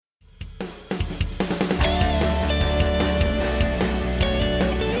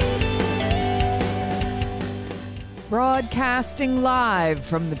Broadcasting live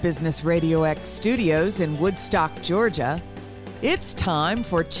from the Business Radio X studios in Woodstock, Georgia, it's time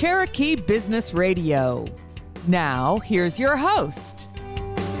for Cherokee Business Radio. Now, here's your host.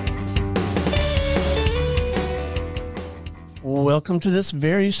 Welcome to this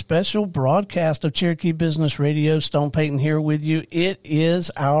very special broadcast of Cherokee Business Radio. Stone Payton here with you. It is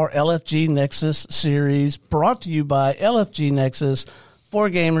our LFG Nexus series brought to you by LFG Nexus. For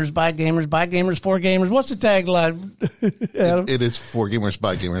gamers, by gamers, by gamers, for gamers. What's the tagline, Adam? It is for gamers,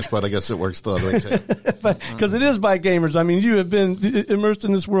 by gamers, but I guess it works the other way too. Because it is by gamers. I mean, you have been immersed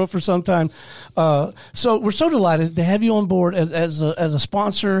in this world for some time. So we're so delighted to have you on board as a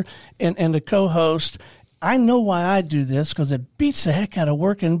sponsor and a co-host. I know why I do this because it beats the heck out of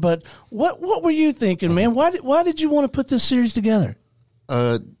working. But what were you thinking, man? Why did you want to put this series together?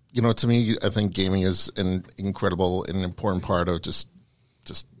 To me, I think gaming is an incredible and important part of just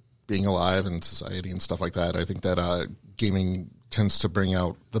being alive in society and stuff like that. I think that gaming tends to bring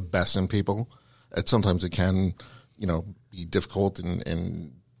out the best in people. Sometimes it can, be difficult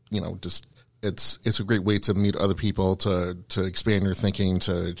and just it's a great way to meet other people, to expand your thinking,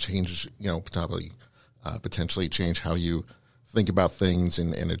 to change, potentially change how you think about things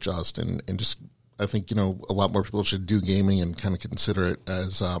and adjust and just, I think, a lot more people should do gaming and kind of consider it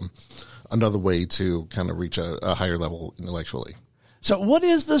as another way to kind of reach a higher level intellectually. So what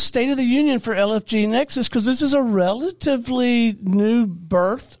is the state of the union for LFG Nexus? Because this is a relatively new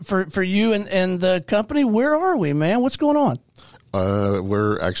birth for you and the company. Where are we, man? What's going on?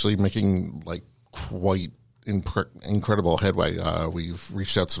 We're actually making quite incredible headway. We've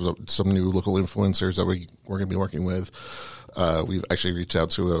reached out to some new local influencers that we're going to be working with. We've actually reached out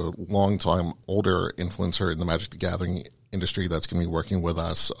to a long-time older influencer in the Magic the Gathering industry that's going to be working with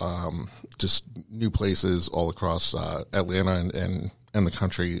us. Just new places all across Atlanta and the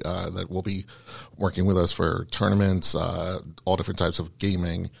country that will be working with us for tournaments, all different types of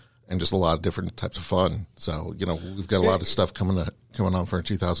gaming, and just a lot of different types of fun. So, we've got a lot of stuff coming on for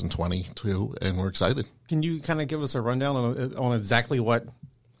 2022, and we're excited. Can you kind of give us a rundown on exactly what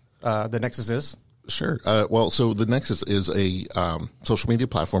the Nexus is? Sure. So the Nexus is a social media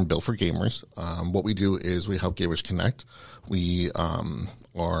platform built for gamers. What we do is we help gamers connect. We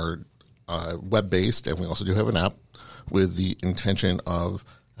are web-based, and we also do have an app with the intention of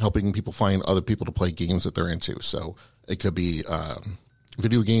helping people find other people to play games that they're into. So it could be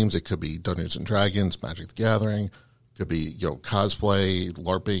video games, it could be Dungeons and Dragons, Magic the Gathering, it could be cosplay,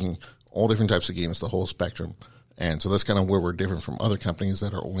 LARPing, all different types of games, the whole spectrum. And so that's kind of where we're different from other companies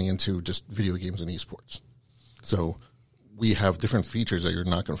that are only into just video games and esports. So we have different features that you're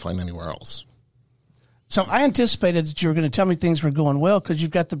not going to find anywhere else. So I anticipated that you were going to tell me things were going well because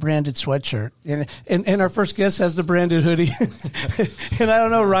you've got the branded sweatshirt. And our first guest has the branded hoodie. And I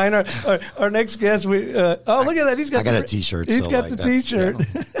don't know, Ryan, our next guest, look at that. I got a T-shirt. He's got the T-shirt.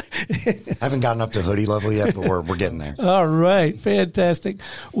 Yeah. I haven't gotten up to hoodie level yet, but we're getting there. All right. Fantastic.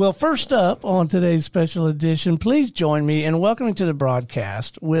 Well, first up on today's special edition, please join me in welcoming to the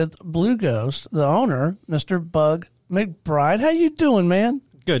broadcast with Blue Ghost, the owner, Mr. Bug McBride. How you doing, man?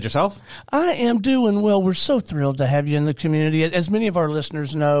 Good. Yourself? I am doing well. We're so thrilled to have you in the community. As many of our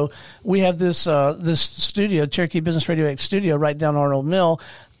listeners know, we have this studio, Cherokee Business Radio X studio, right down Arnold Mill.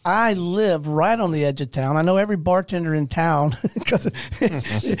 I live right on the edge of town. I know every bartender in town,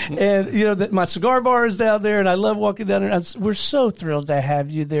 and my cigar bar is down there, and I love walking down there. We're so thrilled to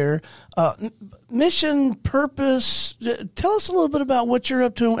have you there. Mission, purpose. Tell us a little bit about what you're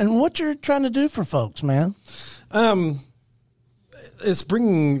up to and what you're trying to do for folks, man. It's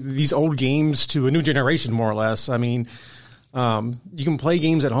bringing these old games to a new generation, more or less. I mean, you can play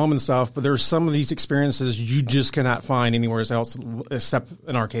games at home and stuff, but there's some of these experiences you just cannot find anywhere else except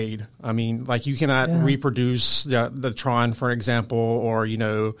an arcade. I mean, you cannot reproduce the Tron, for example, or, we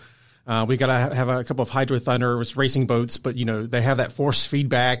got to have a couple of Hydro Thunder racing boats, but, they have that force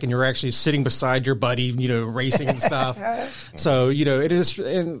feedback and you're actually sitting beside your buddy, racing and stuff. So, it is,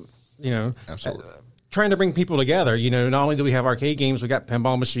 and, absolutely. Trying to bring people together, not only do we have arcade games, we got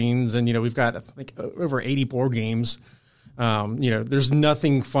pinball machines, and we've got I think over 80 board games. There's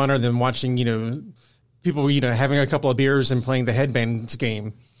nothing funner than watching people having a couple of beers and playing the Headbands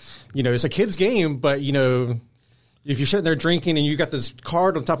game. It's a kid's game, but if you're sitting there drinking and you got this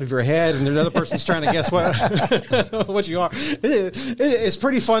card on top of your head and another person's trying to guess what you are, it's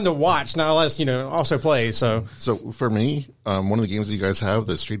pretty fun to watch, not unless, also play. So for me, one of the games that you guys have,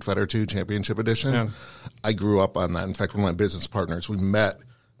 the Street Fighter II Championship Edition, I grew up on that. In fact, one of my business partners, we met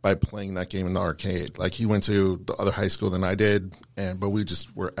by playing that game in the arcade. He went to the other high school than I did, but we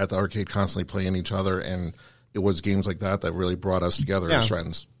just were at the arcade constantly playing each other, and it was games like that that really brought us together as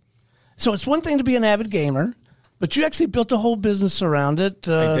friends. So it's one thing to be an avid gamer, But you actually built a whole business around it.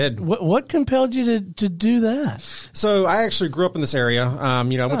 I did. What compelled you to do that? So I actually grew up in this area. I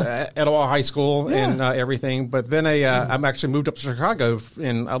went to Etowah High School and everything. But then I actually moved up to Chicago,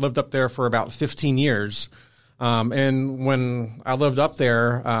 and I lived up there for about 15 years. And when I lived up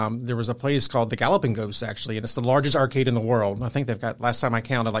there, there was a place called the Galloping Ghost, actually, and it's the largest arcade in the world. I think they've got, last time I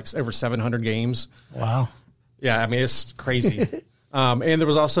counted, like over 700 games. Wow. Yeah, I mean, it's crazy. And there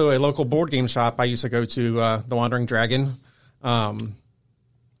was also a local board game shop I used to go to, the Wandering Dragon. And,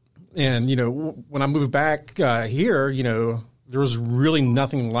 when I moved back here, there was really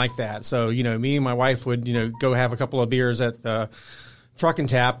nothing like that. So, me and my wife would, go have a couple of beers at the Truck and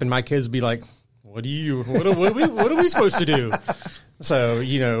Tap, and my kids would be like, what are we supposed to do? So,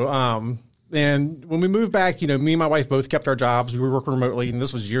 and when we moved back, me and my wife both kept our jobs. We were working remotely, and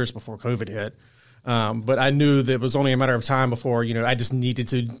this was years before COVID hit. But I knew that it was only a matter of time before, I just needed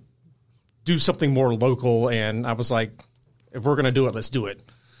to do something more local. And I was like, if we're going to do it, let's do it.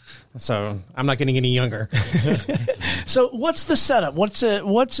 So I'm not getting any younger. So what's the setup? What's it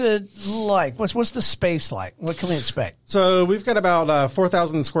like? What's the space like? What can we expect? So we've got about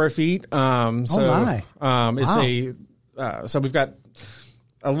 4,000 square feet. It's so we've got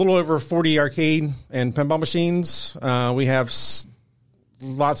a little over 40 arcade and pinball machines. We have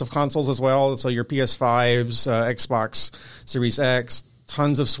lots of consoles as well. So your PS5s, Xbox Series X,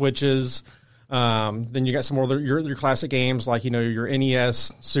 tons of Switches. Then you got some more your classic games like, your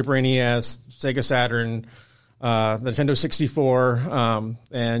NES, Super NES, Sega Saturn, Nintendo 64.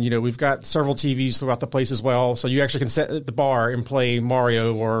 And, we've got several TVs throughout the place as well. So you actually can sit at the bar and play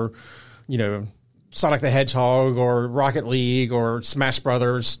Mario or, Sonic the Hedgehog or Rocket League or Smash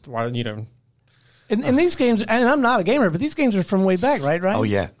Brothers, And these games, and I'm not a gamer, but these games are from way back, right? Oh,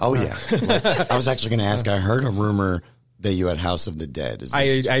 yeah. Like, I was actually going to ask, I heard a rumor that you had House of the Dead.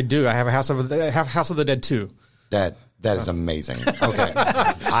 I do. I have House of the Dead 2. That is amazing. Okay.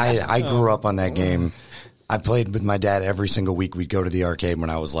 I grew up on that game. I played with my dad every single week. We'd go to the arcade when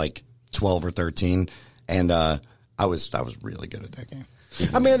I was like 12 or 13, and I was really good at that game.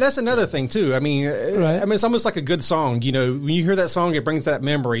 I mean, that's another thing too. I mean, it's almost like a good song. When you hear that song, it brings that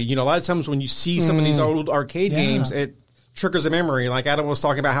memory. A lot of times when you see some of these old arcade games, it triggers a memory. Like Adam was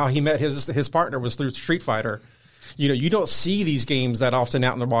talking about how he met his partner was through Street Fighter. You don't see these games that often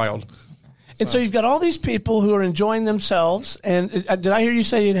out in the wild. And so you've got all these people who are enjoying themselves. And did I hear you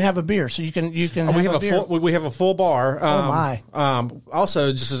say you have a beer? So you can we have a full bar. Oh my!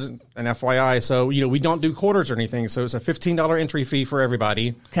 Also, just as an FYI, so we don't do quarters or anything. So it's a $15 entry fee for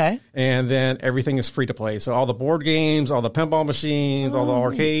everybody. Okay. And then everything is free to play. So all the board games, all the pinball machines, all the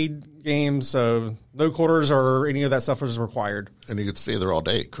arcade games. So no quarters or any of that stuff is required. And you could stay there all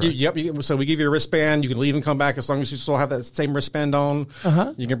day, correct? Yep. So we give you a wristband. You can leave and come back as long as you still have that same wristband on.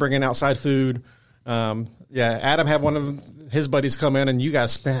 You can bring in outside food. Adam had one of his buddies come in, and you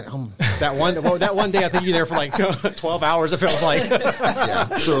guys spent that one day. I think you were there for like 12 hours. It feels like.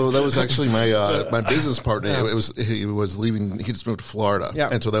 Yeah. So that was actually my business partner. He was leaving. He just moved to Florida,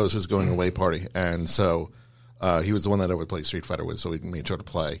 and so that was his going away party. And so he was the one that I would play Street Fighter with. So we made sure to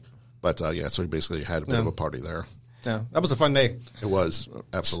play. But so he basically had a bit of a party there. Yeah, that was a fun day. It was,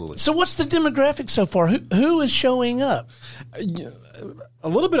 absolutely. So what's the demographic so far? Who is showing up? A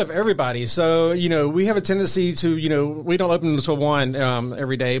little bit of everybody. So, we have a tendency to, we don't open until 1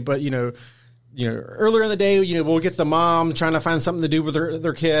 every day, but, earlier in the day, we'll get the mom trying to find something to do with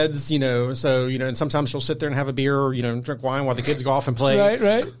their kids, so, and sometimes she'll sit there and have a beer or, drink wine while the kids go off and play.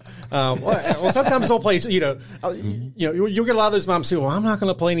 Right. Well, sometimes they'll play, you'll get a lot of those moms say, well, I'm not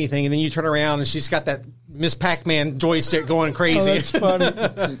going to play anything. And then you turn around and she's got that Miss Pac-Man joystick going crazy. Oh, that's funny.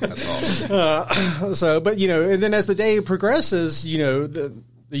 That's awesome. But, and then as the day progresses, the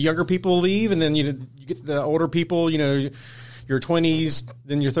younger people leave, and then, you get the older people, your 20s,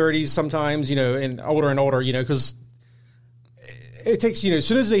 then your 30s sometimes, and older, because it takes, as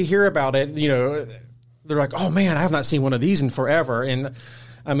soon as they hear about it, they're like, oh man, I have not seen one of these in forever. And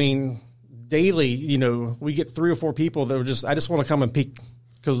I mean, daily, we get 3 or 4 people that are I just want to come and peek,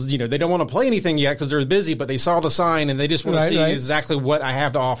 because, they don't want to play anything yet because they're busy, but they saw the sign and they just want to see exactly what I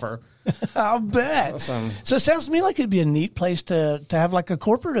have to offer. I'll bet. So it sounds to me like it'd be a neat place to have like a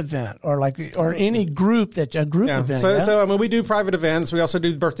corporate event or any group event. So I mean, we do private events. We also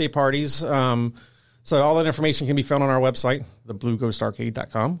do birthday parties. So all that information can be found on our website,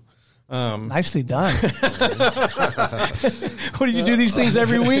 theblueghostarcade.com. Nicely done. What, do you do these things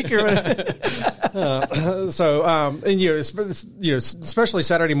every week? Or and especially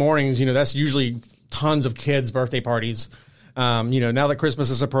Saturday mornings, that's usually tons of kids' birthday parties. Now that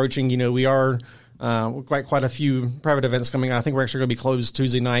Christmas is approaching, we are quite a few private events coming out. I think we're actually going to be closed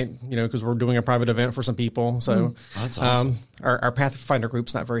Tuesday night, because we're doing a private event for some people. So that's awesome. Our Pathfinder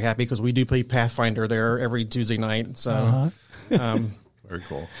group's not very happy because we do play Pathfinder there every Tuesday night. So Very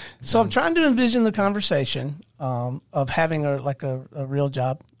cool. So I'm trying to envision the conversation of having a real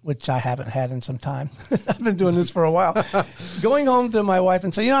job, which I haven't had in some time. I've been doing this for a while. Going home to my wife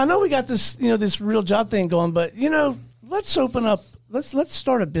and say, I know we got this, this real job thing going, but let's open up. Let's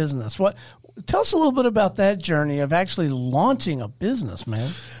start a business. Tell us a little bit about that journey of actually launching a business, man.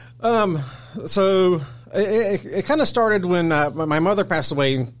 So it kind of started when my mother passed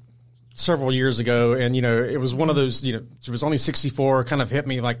away several years ago, and it was one of those, she was only 64, kind of hit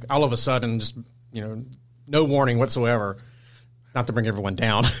me like all of a sudden, just no warning whatsoever. Not to bring everyone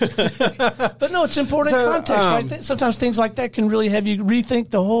down, but no, it's important context. Right? Sometimes things like that can really have you rethink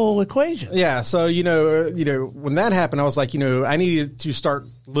the whole equation. Yeah. So when that happened, I was like, I needed to start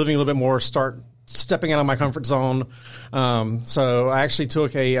living a little bit more, start stepping out of my comfort zone. So I actually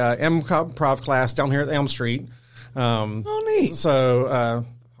took a improv class down here at Elm Street. Oh, neat. So.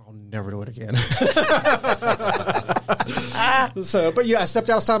 Never do it again. But I stepped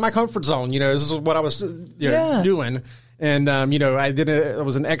outside my comfort zone. This is what I was doing. And, I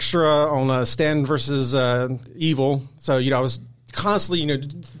was an extra on Stan versus Evil. So, I was constantly,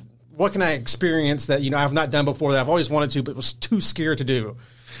 what can I experience that, I've not done before that I've always wanted to, but was too scared to do.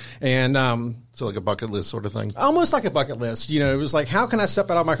 And so like a bucket list sort of thing? Almost like a bucket list. It was like, how can I step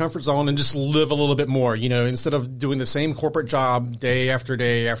out of my comfort zone and just live a little bit more, instead of doing the same corporate job day after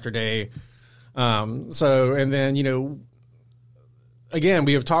day after day. And then, again,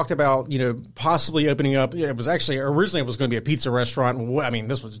 we have talked about, possibly opening up. It was actually originally it was going to be a pizza restaurant. I mean,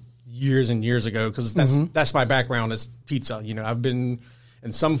 this was years and years ago because that's my background is pizza. I've been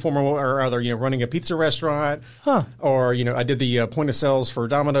in some form or other, running a pizza restaurant, or I did the point of sales for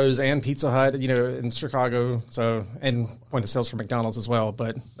Domino's and Pizza Hut, in Chicago. So and point of sales for McDonald's as well,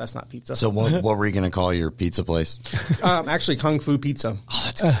 but that's not pizza. So what were you going to call your pizza place? Actually, Kung Fu Pizza. Oh,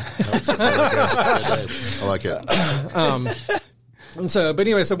 that's good. I like it. And so, but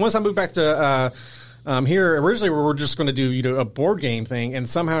anyway, so once I moved back to here, originally we were just going to do a board game thing, and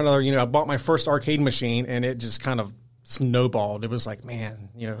somehow or another, I bought my first arcade machine, and it just kind of snowballed. It was like, man,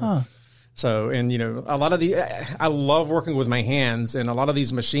 So, and a lot of I love working with my hands, and a lot of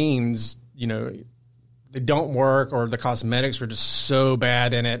these machines, they don't work, or the cosmetics are just so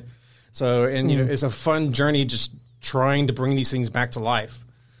bad in it. So, and it's a fun journey just trying to bring these things back to life.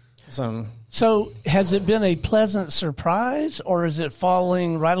 So has it been a pleasant surprise, or is it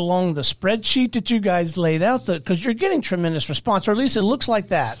falling right along the spreadsheet that you guys laid out? Because you're getting tremendous response, or at least it looks like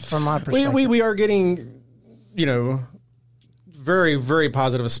that from my perspective. We are getting, very, very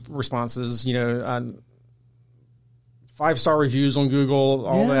positive responses, 5-star reviews on Google,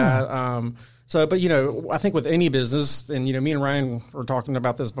 all that. But I think with any business, and me and Ryan were talking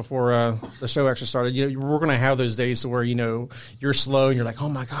about this before the show actually started. We're going to have those days to where you're slow and you're like, oh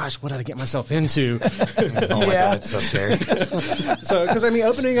my gosh, what did I get myself into? Oh my God, it's so scary. So because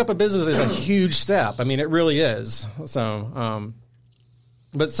opening up a business is a huge step. I mean, it really is. So,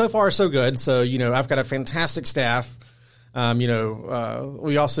 but so far so good. So I've got a fantastic staff.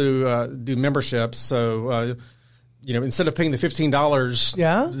 We also do memberships. So. Instead of paying the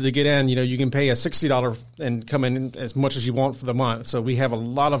 $15 to get in, you can pay a $60 and come in as much as you want for the month. So we have a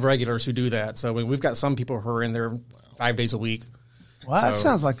lot of regulars who do that. So we've got some people who are in there 5 days a week. Wow, that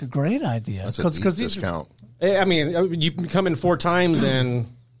sounds like a great idea. That's a deep discount. I mean, you can come in 4 times and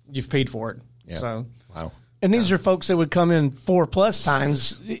you've paid for it. Yeah. So wow. And these are folks that would come in 4+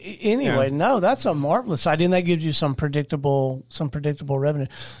 times anyway. Yeah. No, that's a marvelous idea, and that gives you some predictable revenue.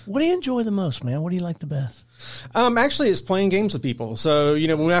 What do you enjoy the most, man? What do you like the best? Actually, it's playing games with people. So,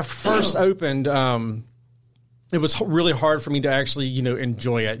 when I first opened, it was really hard for me to actually,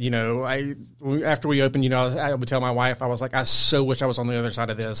 enjoy it. After we opened, I would tell my wife, I was like, I so wish I was on the other side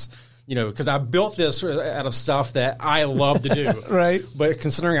of this. Because I built this out of stuff that I love to do. Right. But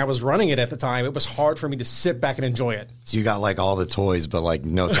considering I was running it at the time, it was hard for me to sit back and enjoy it. So you got all the toys, but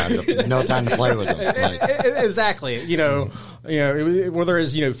no time to play with them. Exactly. Whether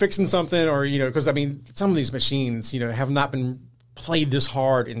it's, fixing something or, because some of these machines, have not been played this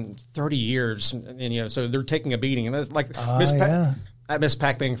hard in 30 years. And so they're taking a beating. And that's like at Miss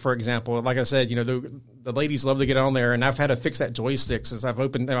Pac-Man, for example, like I said, the ladies love to get on there, and I've had to fix that joystick since I've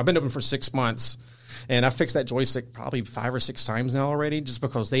been open for 6 months, and I've fixed that joystick probably 5 or 6 times now already, just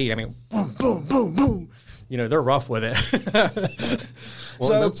because boom, boom, boom, boom, they're rough with it.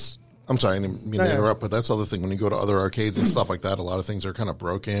 Well, I'm sorry, I didn't mean to interrupt, but that's the other thing. When you go to other arcades and stuff like that, a lot of things are kind of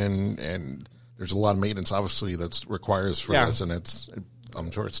broken, and there's a lot of maintenance, obviously, that's requires for this, and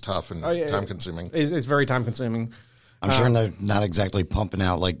I'm sure it's tough and time consuming. It's very time consuming. I'm sure they're not exactly pumping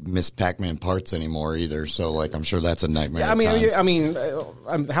out like Miss Pac-Man parts anymore either. So like, I'm sure that's a nightmare. Yeah, I mean,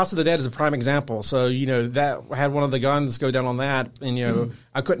 House of the Dead is a prime example. So that had one of the guns go down on that, and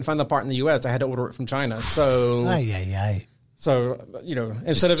I couldn't find the part in the U.S. I had to order it from China. So, So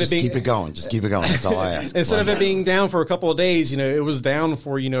instead of it being keep it going, just keep it going. That's all I ask. Instead of it being down for a couple of days, it was down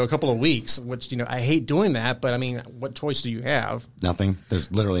for a couple of weeks. Which I hate doing that, but I mean, what choice do you have? Nothing.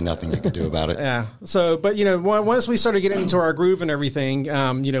 There's literally nothing you can do about it. Yeah. So, but once we started getting into our groove and everything,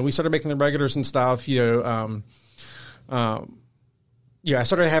 we started making the regulars and stuff. I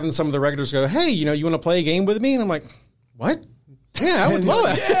started having some of the regulars go, "Hey, you want to play a game with me?" And I'm like, "What? Yeah, I would love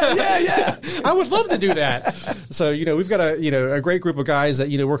it. Yeah. I would love to do that." So, we've got a great group of guys that,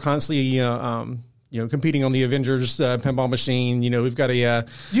 we're constantly, competing on the Avengers pinball machine. We've got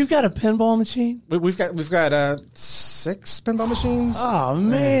You've got a pinball machine? We've got 6 pinball machines. Oh,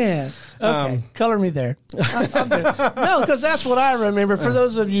 man. Okay, color me there. No, because that's what I remember. For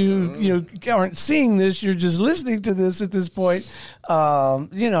those of you who aren't seeing this, you're just listening to this at this point.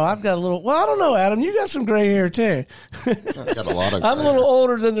 I've got a little. Well, I don't know, Adam. You got some gray hair too. I've got a lot of. I'm a little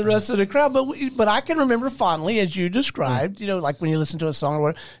older than the rest of the crowd, but I can remember fondly, as you described. Like when you listen to a song or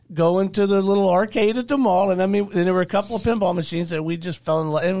whatever, going to the little arcade at the mall, and there were a couple of pinball machines that we just fell in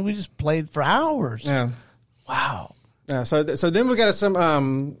love, and we just played for hours. Yeah. Wow. Yeah, so then we got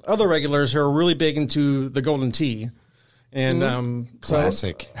some other regulars who are really big into the Golden Tee, and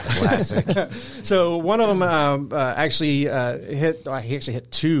classic. So one of them actually hit. He actually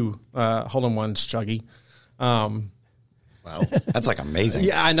hit 2 hole-in-ones, Chuggy. Wow, that's like amazing.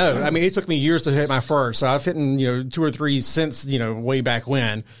 Yeah, I know. I mean, it took me years to hit my first, so I've hit 2 or 3 since way back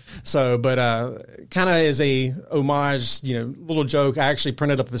when. So, but kind of as a homage, little joke, I actually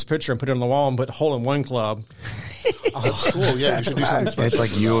printed up this picture and put it on the wall and put Hole-in-One Club. Oh, that's cool. Yeah, you should do something special. It's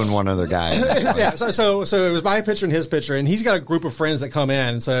like you and one other guy. Yeah, so it was my picture and his picture, and he's got a group of friends that come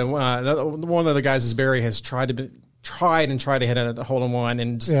in. So one of the guys is Barry, has tried to hit a hole-in-one,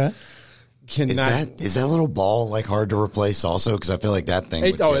 and cannot. Is that little ball like hard to replace also? Because I feel like that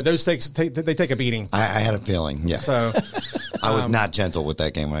thing. Those they take a beating. I had a feeling. Yeah. So I was not gentle with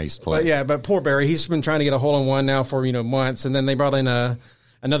that game when I used to play. But poor Barry, he's been trying to get a hole-in-one now for months, and then they brought in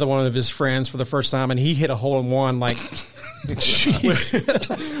another one of his friends for the first time, and he hit a hole-in-one like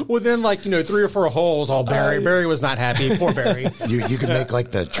within 3 or 4 holes. All Barry was not happy. Poor Barry. You could make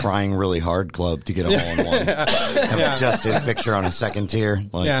like the trying really hard club to get a hole-in-one. And just his picture on a second tier.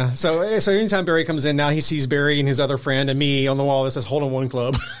 So anytime Barry comes in now, he sees Barry and his other friend and me on the wall that says hole-in-one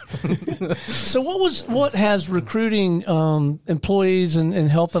club. So what has recruiting employees and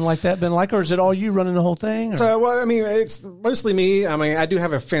helping like that been like, or is it all you running the whole thing? Or? So it's mostly me. I do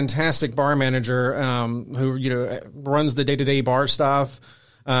have a fantastic bar manager who runs the day-to-day bar stuff.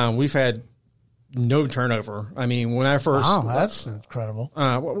 We've had no turnover. When I first... Wow, that's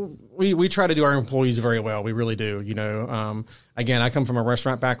incredible. We try to do our employees very well. We really do. Again, I come from a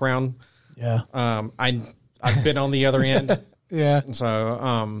restaurant background. Yeah. I've been on the other end. Yeah.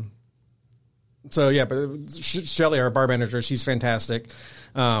 So yeah, but Shelly, our bar manager, she's fantastic.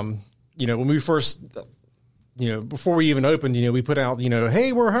 When we first... before we even opened, we put out,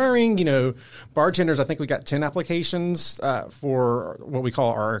 hey, we're hiring, bartenders. I think we got 10 applications for what we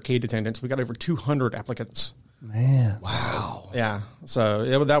call our arcade attendants. We got over 200 applicants. Man. Wow. Yeah.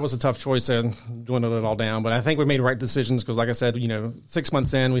 So that was a tough choice and dwindled it all down. But I think we made right decisions because, like I said, 6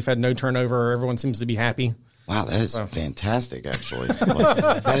 months in, we've had no turnover. Everyone seems to be happy. Wow, that is fantastic, actually.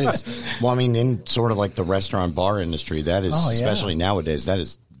 That is, in sort of like the restaurant bar industry, that is, especially nowadays, that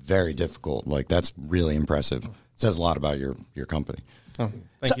is very difficult. That's really impressive. It says a lot about your company. Oh,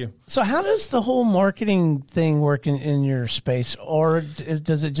 thank you. So how does the whole marketing thing work in your space, or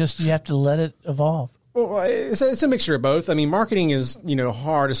does it just, you have to let it evolve? Well, it's a mixture of both. Marketing is,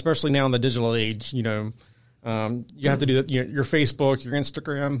 hard, especially now in the digital age. You have to do your Facebook, your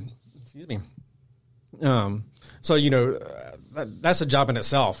Instagram. Excuse me. So that's a job in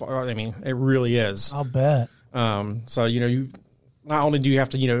itself. It really is. I'll bet. So you not only do you have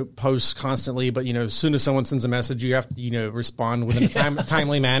to post constantly, but as soon as someone sends a message, you have to respond within a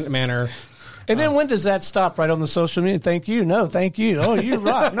timely manner. And then when does that stop? Right on the social media? Thank you. No, thank you. Oh, you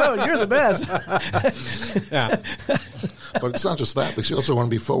rock. No, you're the best. Yeah. But it's not just that. But you also want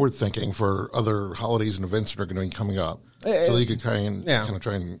to be forward thinking for other holidays and events that are going to be coming up, so that you could kind of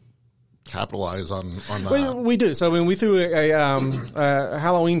try and capitalize on that. We do. So we threw a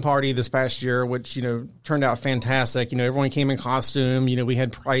Halloween party this past year, which turned out fantastic. Everyone came in costume. We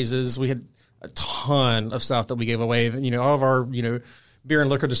had prizes. We had a ton of stuff that we gave away. All of our beer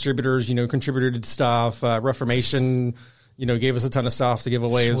and liquor distributors contributed stuff. Reformation gave us a ton of stuff to give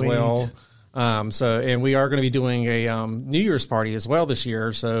away as well. And we are going to be doing a New Year's party as well this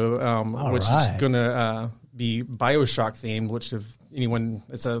year. So, which is going to be BioShock themed. Which, if anyone,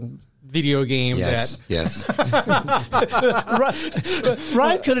 it's a video game Yes.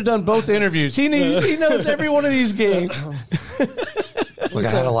 Ryan could have done both interviews. He knows every one of these games. Look, I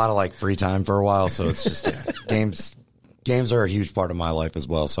had a lot of like free time for a while, so it's just games are a huge part of my life as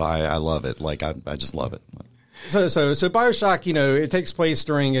well. So I love it. Like I just love it. So BioShock, it takes place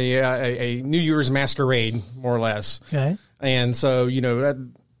during a New Year's masquerade, more or less. Okay. And so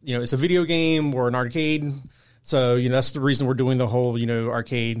it's a video game or an arcade. So that's the reason we're doing the whole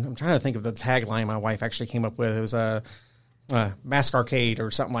arcade. I'm trying to think of the tagline my wife actually came up with. It was a mask arcade or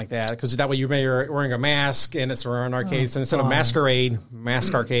something like that, because that way you're wearing a mask and it's around arcades. And instead of masquerade,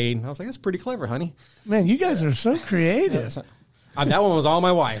 mask arcade. I was like, that's pretty clever, honey. Man, you guys are so creative. That one was all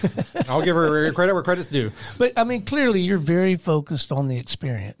my wife. I'll give her credit where credit's due. But I mean, clearly you're very focused on the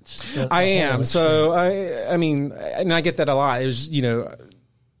experience. I am. So I mean, and I get that a lot. It was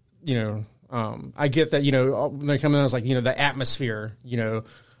I get that when they come in, I was like the atmosphere.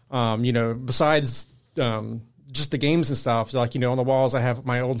 Besides just the games and stuff. Like on the walls, I have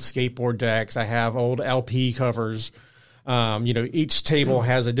my old skateboard decks. I have old LP covers. Each table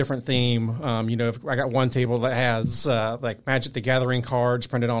has a different theme. I got one table that has like Magic the Gathering cards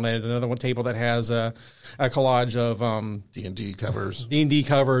printed on it. Another one table that has a collage of D&D covers. D&D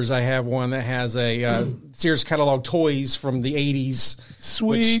covers. I have one that has a Sears catalog toys from the 80s.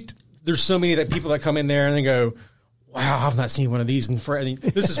 Sweet. There's so many that people that come in there and they go, wow, I've not seen one of these in forever.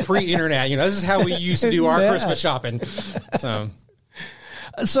 This is pre-internet. This is how we used to do our Christmas shopping.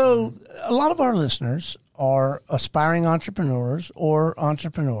 So a lot of our listeners are aspiring entrepreneurs or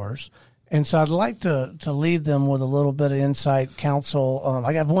entrepreneurs. And so I'd like to leave them with a little bit of insight, counsel.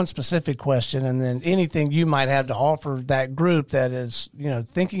 I have one specific question, and then anything you might have to offer that group that is,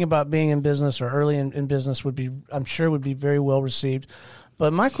 thinking about being in business or early in business I'm sure would be very well received.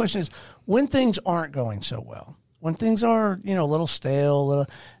 But my question is, when things aren't going so well, when things are, a little stale,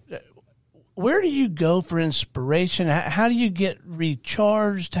 where do you go for inspiration? How do you get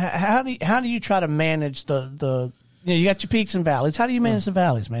recharged? How do you try to manage the you got your peaks and valleys. How do you manage the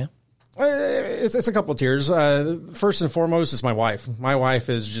valleys, man? It's a couple of tiers. First and foremost, it's my wife. My wife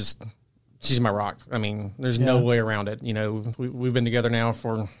is she's my rock. I mean, there's no way around it. We've been together now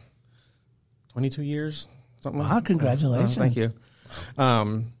for 22 years. Something. Wow, congratulations. Thank you.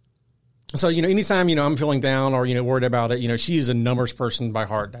 So, anytime, I'm feeling down or, worried about it, she's a numbers person by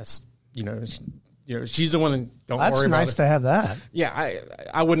heart. That's, she's the one that don't worry about it. That's nice to have that. Yeah.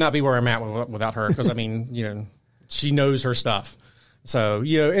 I would not be where I'm at without her. Cause I mean, she knows her stuff. So,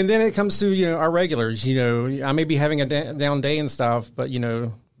 and then it comes to, our regulars, I may be having a down day and stuff, but,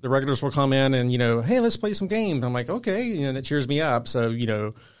 the regulars will come in and, hey, let's play some games. I'm like, okay, that cheers me up. So,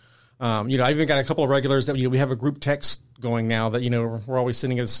 I even got a couple of regulars that we have a group text going now that, we're always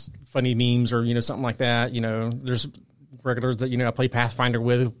sending us funny memes or, something like that. There's regulars that, I play Pathfinder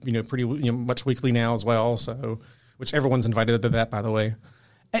with, pretty much weekly now as well. So, which everyone's invited to that, by the way.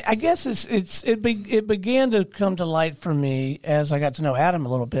 I guess it began to come to light for me as I got to know Adam a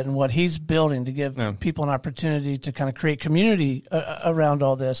little bit and what he's building to give people an opportunity to kind of create community around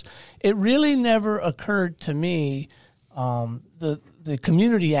all this. It really never occurred to me the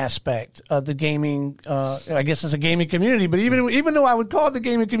community aspect of the gaming. I guess it's a gaming community, but even though I would call it the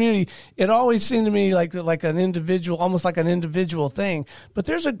gaming community, it always seemed to me like an individual, almost like an individual thing. But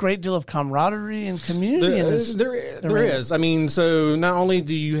there's a great deal of camaraderie and community in this. There is. I mean, so not only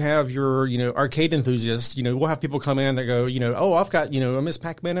do you have your arcade enthusiasts, we'll have people come in that go, oh, I've got a Miss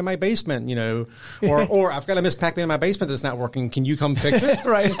Pac-Man in my basement, or I've got a Miss Pac-Man in my basement that's not working. Can you come fix it?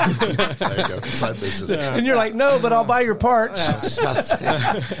 Right. There you go. Side business. And you're like, no, but I'll buy your parts.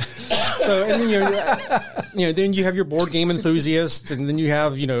 So, and then then you have your board game enthusiasts, and then you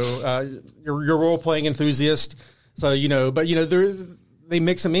have your role playing enthusiast. So they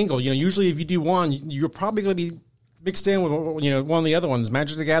mix and mingle. Usually if you do one, you're probably going to be mixed in with one of the other ones.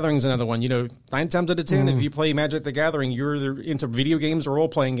 Magic the Gathering is another one. 9 times out of 10, if you play Magic the Gathering, you're either into video games or role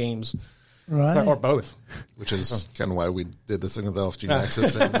playing games. Right. Or both. Which is kind of why we did this thing with the LFG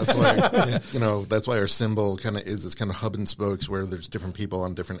Nexus. And that's why, that's why our symbol kind of is this kind of hub and spokes where there's different people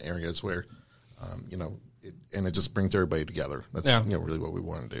on different areas where, and it just brings everybody together. That's, really what we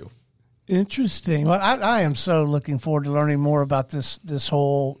want to do. Interesting. Well, I am so looking forward to learning more about this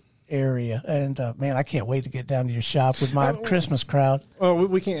whole area. And, man, I can't wait to get down to your shop with my Christmas crowd. Well,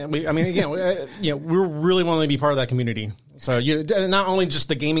 we can't. We really want to be part of that community. So not only just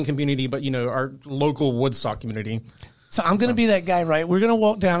the gaming community, but our local Woodstock community. So I'm going to be that guy, right? We're going to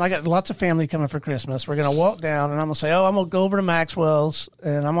walk down. I got lots of family coming for Christmas. We're going to walk down, and I'm going to say, I'm going to go over to Maxwell's,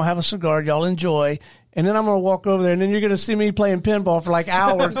 and I'm going to have a cigar. Y'all enjoy. And then I'm going to walk over there, and then you're going to see me playing pinball for like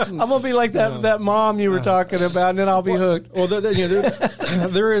hours. I'm going to be like that mom you were talking about, and then I'll be hooked. Well,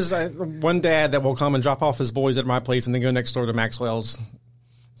 there is one dad that will come and drop off his boys at my place and then go next door to Maxwell's.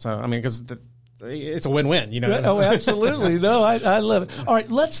 So, I mean, because it's a win-win, Oh, absolutely. No, I love it. All right,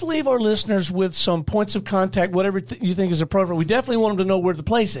 let's leave our listeners with some points of contact, whatever you think is appropriate. We definitely want them to know where the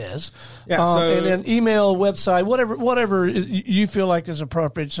place is. Yeah, and then email, website, whatever you feel like is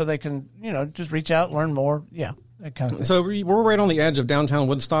appropriate so they can, just reach out, learn more. Yeah, that kind of thing. So we're right on the edge of downtown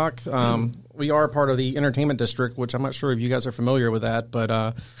Woodstock. We are part of the entertainment district, which I'm not sure if you guys are familiar with that, but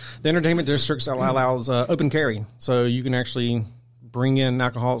the entertainment district allows open carry. So you can actually bring in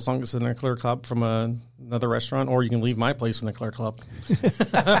alcohol as long as it's in a clear cup from another restaurant, or you can leave my place in a clear cup.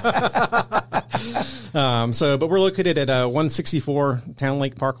 But we're located at 164 Town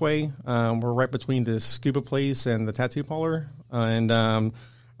Lake Parkway. We're right between the Scuba Place and the Tattoo Parlor. And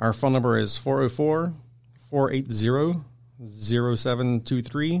our phone number is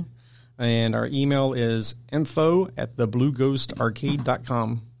 404-480-0723. And our email is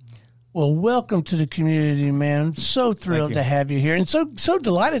info@theblueghostarcade.com. Well, welcome to the community, man. I'm so thrilled to have you here, and so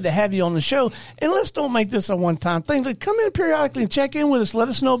delighted to have you on the show. And let's don't make this a one-time thing. Come in periodically and check in with us. Let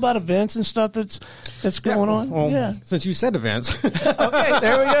us know about events and stuff that's going on. Well, since you said events. Okay,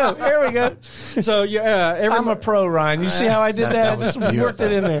 there we go. Here we go. So, I'm a pro, Ryan. You see how I did that? That was Just worked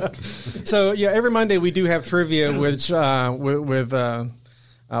it in there. So, every Monday we do have trivia, which with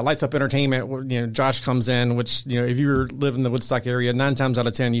Lights Up Entertainment. Josh comes in, which, if you live in the Woodstock area, 9 times out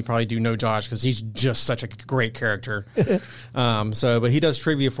of 10, you probably do know Josh because he's just such a great character. But he does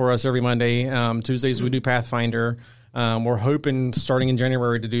trivia for us every Monday. Tuesdays we do Pathfinder. We're hoping starting in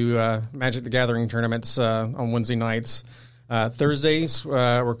January to do Magic the Gathering tournaments on Wednesday nights. Thursdays,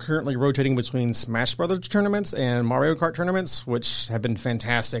 we're currently rotating between Smash Brothers tournaments and Mario Kart tournaments, which have been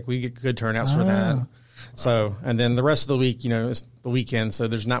fantastic. We get good turnouts for that. So, and then the rest of the week, it's the weekend, so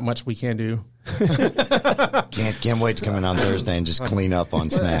there's not much we can do. Can't wait to come in on Thursday and just clean up on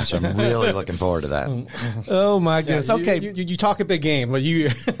Smash. I'm really looking forward to that. Oh my goodness! Okay, you talk a big game, but you.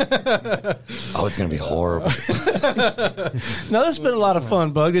 Oh, it's going to be horrible. No, this has been a lot of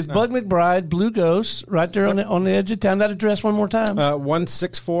fun, Bug. It's Bug McBride, Blue Ghost, right there on the edge of town. That address one more time.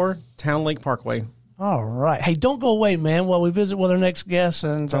 164 Town Lake Parkway. All right. Hey, don't go away, man, while we visit with our next guest.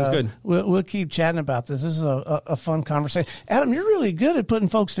 And sounds good. We'll keep chatting about this. This is a fun conversation. Adam, you're really good at putting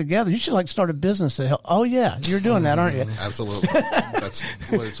folks together. You should start a business to help. Oh, yeah. You're doing that, aren't you? Absolutely. That's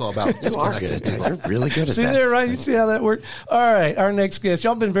what it's all about. You are good at that. You're really good at see that. See there, right? You see how that worked? All right. Our next guest.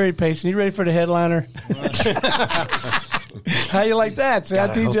 Y'all been very patient. You ready for the headliner? How you like that? See,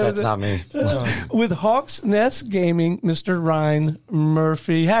 God, I hope that's not me. With Hawks Nest Gaming, Mr. Ryan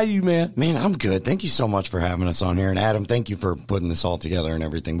Murphy. How you, man? Man, I'm good. Thank you so much for having us on here. And Adam, thank you for putting this all together and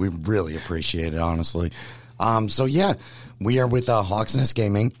everything. We really appreciate it, honestly. We are with Hawks Nest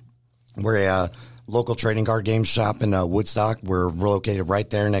Gaming. We're a local trading card game shop in Woodstock. We're located right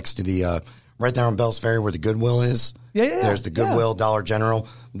there next to the right there on Bells Ferry where the Goodwill is. Yeah. There's the Goodwill, Dollar General.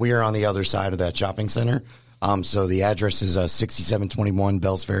 We are on the other side of that shopping center. So the address is 6721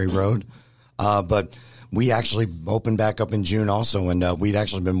 Bells Ferry Road. But we actually opened back up in June also, and we'd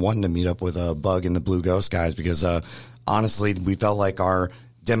actually been wanting to meet up with Bug and the Blue Ghost guys because honestly, we felt like our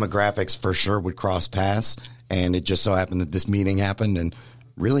demographics for sure would cross paths, and it just so happened that this meeting happened, and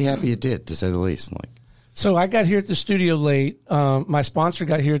really happy it did, to say the least. So I got here at the studio late. My sponsor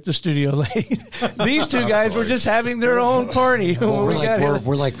got here at the studio late. These two guys were just having their own party. Well,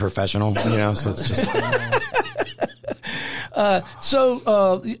 we're like professional, so it's just... So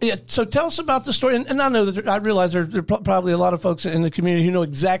tell us about the story. And I know that I realize there are probably a lot of folks in the community who know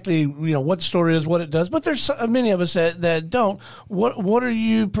exactly, what the story is, what it does. But there's many of us that don't. What are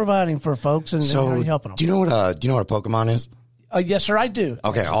you providing for folks, and how are you helping them? Do you know what a Pokemon is? Yes, sir, I do.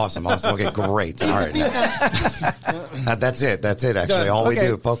 Okay, awesome. Okay, great. All right. That's it, actually. All we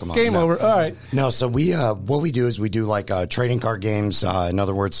do is Pokemon. Game over. All right. No, so we what we do is we do trading card games, in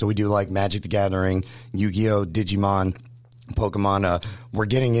other words. So we do Magic the Gathering, Yu-Gi-Oh!, Digimon, Pokemon. We're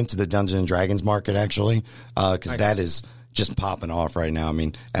getting into the Dungeons and Dragons market, actually, because that is just popping off right now. I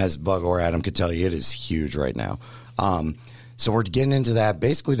mean, as Bug or Adam could tell you, it is huge right now. So we're getting into that.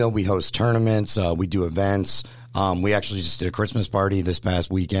 Basically, though, we host tournaments. We do events. We actually just did a Christmas party this past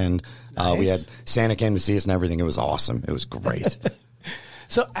weekend. Nice. We had Santa came to see us and everything. It was awesome. It was great.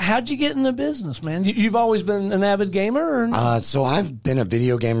 So how'd you get in the business, man? You've always been an avid gamer? Or? So I've been a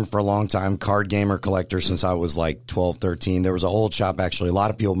video gamer for a long time, card gamer, collector since I was 12, 13. There was a old shop, actually. A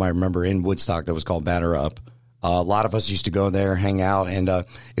lot of people might remember in Woodstock that was called Batter Up. A lot of us used to go there, hang out, and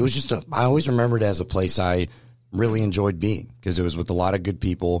it was just I always remembered it as a place I really enjoyed being because it was with a lot of good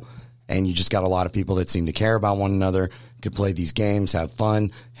people, and you just got a lot of people that seemed to care about one another, could play these games, have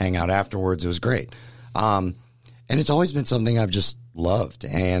fun, hang out afterwards. It was great. And it's always been something I've just loved.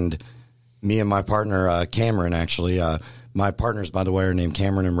 And me and my partner, Cameron, actually, my partners, by the way, are named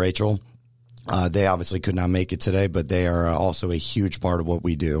Cameron and Rachel. They obviously could not make it today, but they are also a huge part of what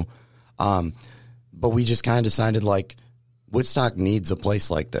we do. But we just kind of decided, like, Woodstock needs a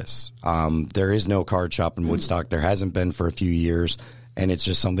place like this. There is no card shop in Woodstock. There hasn't been for a few years, and it's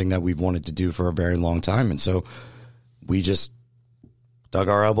just something that we've wanted to do for a very long time. And so we just dug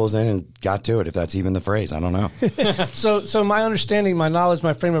our elbows in and got to it, if that's even the phrase. I don't know. So my understanding, my knowledge,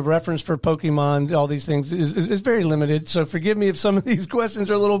 my frame of reference for Pokemon, all these things is very limited. So forgive me if some of these questions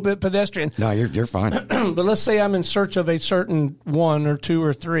are a little bit pedestrian. No, you're fine. But let's say I'm in search of a certain one or two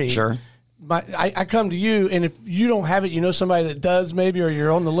or three. Sure. I come to you, and if you don't have it, you know somebody that does maybe, or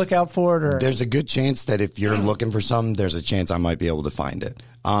you're on the lookout for it. Or there's a good chance that if you're looking for something, there's a chance I might be able to find it.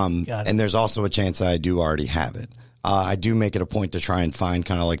 And there's also a chance that I do already have it. I do make it a point to try and find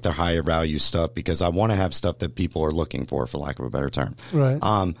kind of like the higher value stuff because I want to have stuff that people are looking for lack of a better term. Right.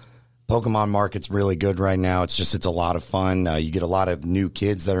 Pokemon market's really good right now. It's a lot of fun. You get a lot of new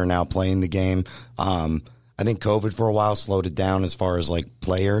kids that are now playing the game. I think COVID for a while slowed it down as far as like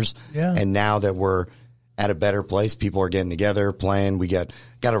players. Yeah. And now that we're at a better place, people are getting together, playing. We got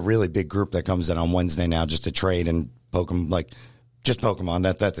a really big group that comes in on Wednesday now just to trade and Pokemon, like just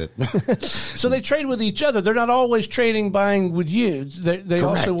Pokemon. That's it. So they trade with each other. They're not always buying with you. They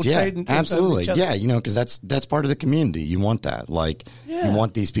also will trade. Absolutely. With each other. Yeah. You know, because that's part of the community. You want that. Like you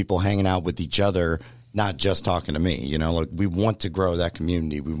want these people hanging out with each other, not just talking to me. You know, like we want to grow that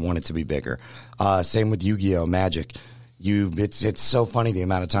community. We want it to be bigger. Same with Yu-Gi-Oh! Magic. It's so funny the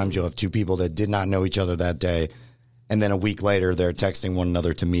amount of times you'll have two people that did not know each other that day, and then a week later they're texting one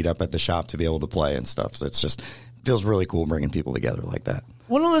another to meet up at the shop to be able to play and stuff. So it's just feels really cool bringing people together like that.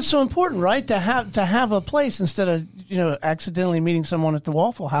 Well, no, that's so important, right? To have a place instead of accidentally meeting someone at the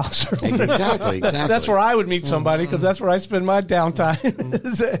Waffle House. Exactly. That's where I would meet somebody because that's where I spend my downtime.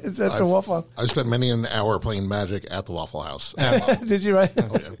 is at the Waffle House. I've spent many an hour playing Magic at the Waffle House. Did you? Right? Oh,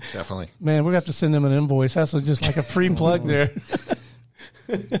 yeah, definitely. Man, we're gonna have to send them an invoice. That's just like a free plug there.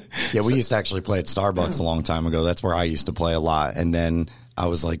 Yeah, we used to actually play at Starbucks a long time ago. That's where I used to play a lot, and then I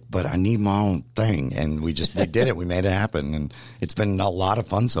was like, but I need my own thing. And we did it. We made it happen. And it's been a lot of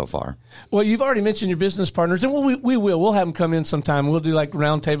fun so far. Well, you've already mentioned your business partners. And we'll have them come in sometime. We'll do like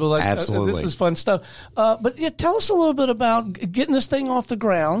round table. Like, absolutely. This is fun stuff. But yeah, tell us a little bit about getting this thing off the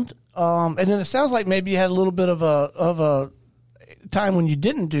ground. And then it sounds like maybe you had a little bit of a time when you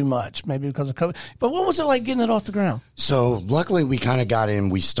didn't do much, maybe because of COVID. But what was it like getting it off the ground? So luckily we kind of got in.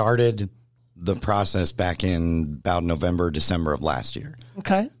 We started the process back in about November, December of last year.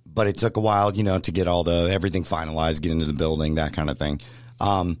 Okay. But it took a while, to get everything finalized, get into the building, that kind of thing.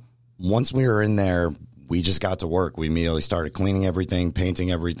 Once we were in there, we just got to work. We immediately started cleaning everything,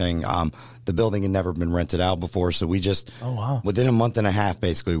 painting everything. The building had never been rented out before, so we just within a month and a half,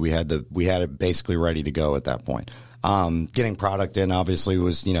 basically, we had it basically ready to go at that point. Getting product in obviously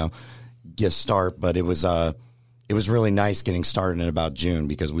was get start, but it was really nice getting started in about June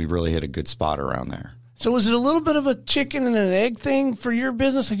because we really hit a good spot around there. So was it a little bit of a chicken and an egg thing for your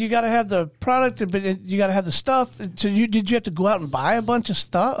business? Like you got to have the product, but you got to have the stuff. So did you have to go out and buy a bunch of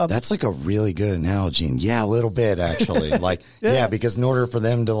stuff? That's like a really good analogy. And yeah, a little bit actually. Because in order for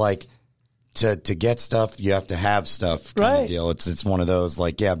them to get stuff, you have to have stuff kind of deal. It's one of those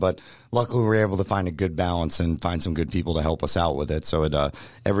but luckily we were able to find a good balance and find some good people to help us out with it. So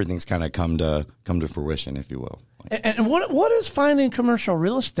everything's kind of come to fruition, if you will. And what is finding commercial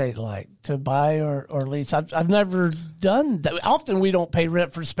real estate like to buy or lease? I've never done that. Often we don't pay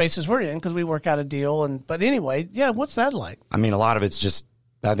rent for spaces we're in because we work out a deal. But anyway, what's that like? I mean, I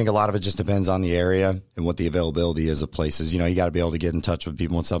think a lot of it just depends on the area and what the availability is of places. You got to be able to get in touch with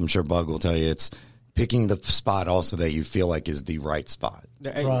people and stuff. I'm sure Bug will tell you it's picking the spot also that you feel like is the right spot.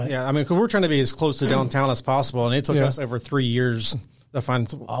 Right. Yeah, I mean, cause we're trying to be as close to downtown as possible, and it took us over 3 years to find.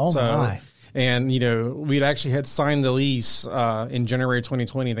 My. And, we'd actually had signed the lease in January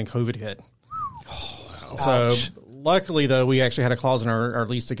 2020, then COVID hit. So luckily, though, we actually had a clause in our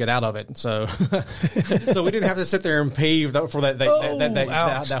lease to get out of it. So so we didn't have to sit there and pave for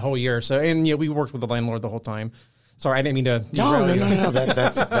that whole year. So, and we worked with the landlord the whole time. Sorry, I didn't mean to. No.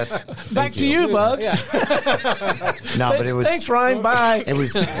 That's back to you, Bug. Yeah. No, but it was. Thanks, Ryan. Bye. It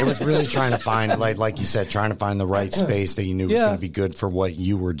was really trying to find, like you said, trying to find the right space that you knew was going to be good for what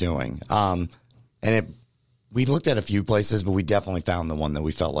you were doing. We looked at a few places, but we definitely found the one that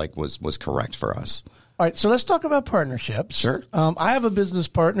we felt like was correct for us. All right, so let's talk about partnerships. Sure. I have a business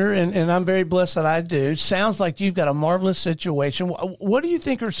partner, and I'm very blessed that I do. Sounds like you've got a marvelous situation. What do you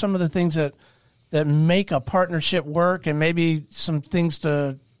think are some of the things that make a partnership work, and maybe some things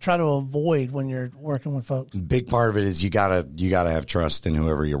to try to avoid when you're working with folks? Big part of it is you gotta have trust in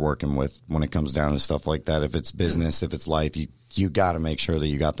whoever you're working with when it comes down to stuff like that. If it's business, if it's life, you got to make sure that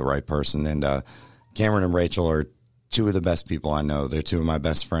you got the right person. And Cameron and Rachel are two of the best people I know. They're two of my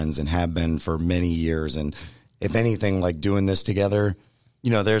best friends and have been for many years. And if anything, like doing this together,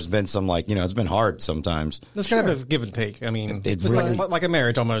 there's been some it's been hard sometimes. There's kind of a give and take. I mean, It it's really- like a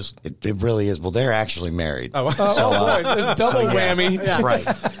marriage almost. It really is. Well, they're actually married. Boy, double whammy. Right.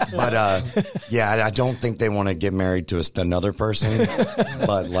 But, I don't think they want to get married to another person.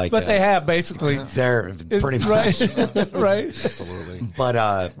 But But they have, basically. They're pretty much. Right. Right. Absolutely. But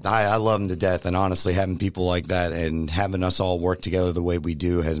I love them to death. And honestly, having people like that and having us all work together the way we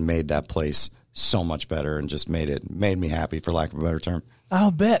do has made that place so much better and just made me happy, for lack of a better term. I'll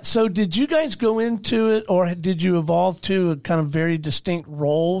bet. So did you guys go into it, or did you evolve to a kind of very distinct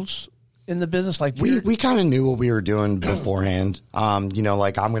roles in the business? Like we kind of knew what we were doing beforehand. I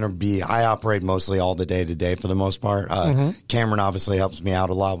operate mostly all the day to day for the most part. Cameron obviously helps me out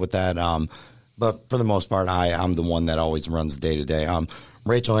a lot with that. But for the most part, I'm the one that always runs day to day.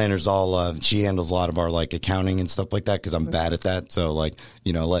 Rachel handles she handles a lot of our accounting and stuff like that because I'm bad at that. So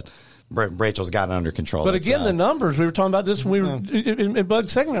Rachel's got it under control. But again, the numbers, we were talking about this when we were in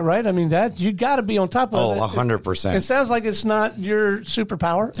Bug's segment, right? I mean, that you got to be on top of it. 100%. It sounds like it's not your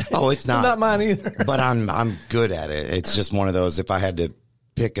superpower. Oh, it's not. Not mine either. But I'm good at it. It's just one of those, if I had to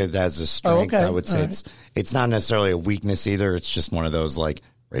pick it as a strength, I would say it's not necessarily a weakness either. It's just one of those,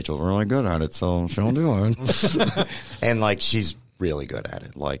 Rachel's really good at it, so she'll do it. And, she's really good at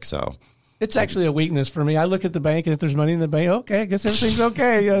it. So... It's actually a weakness for me. I look at the bank, and if there's money in the bank, okay, I guess everything's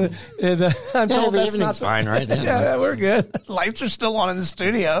okay. I'm told that's everything's fine, right? Yeah, we're good. Lights are still on in the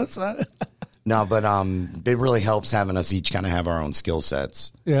studio. So. No, but it really helps having us each kind of have our own skill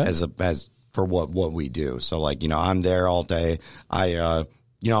sets as for what we do. So, I'm there all day. I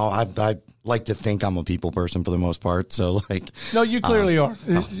like to think I'm a people person for the most part. So, no, you clearly are.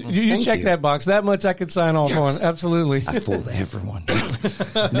 You check that box. That much I could sign off on. Absolutely. I fooled everyone.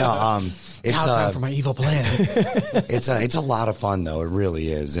 No, it's time for my evil plan. It's a lot of fun though. It really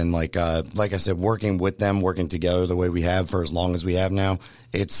is. And like I said, working with them, working together the way we have for as long as we have now,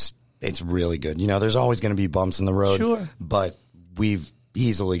 it's really good. There's always going to be bumps in the road, sure, but we've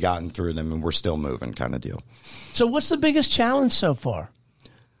easily gotten through them and we're still moving, kind of deal. So what's the biggest challenge so far?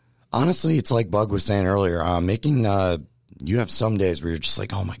 Honestly, it's like Bug was saying earlier, you have some days where you're just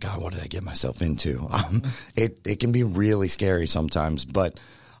like, oh my God, what did I get myself into? It can be really scary sometimes, but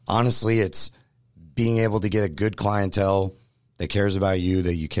honestly, it's being able to get a good clientele that cares about you,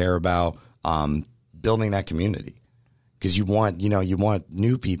 that you care about, building that community. Because you want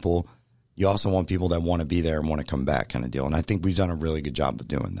new people. You also want people that want to be there and want to come back, kind of deal. And I think we've done a really good job of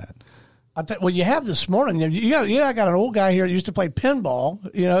doing that. Well, you have this morning. I got an old guy here who used to play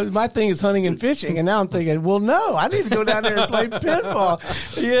pinball. My thing is hunting and fishing, and now I'm thinking, well, no, I need to go down there and play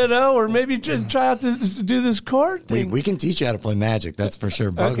pinball, or maybe try out to do this card thing. We can teach you how to play Magic, that's for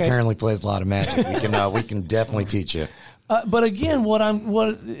sure. Bug apparently plays a lot of Magic. We can definitely teach you. But again, what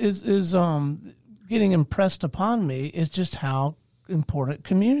is getting impressed upon me is just how important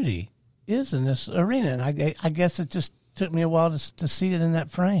community is in this arena, and I guess it just took me a while to see it in that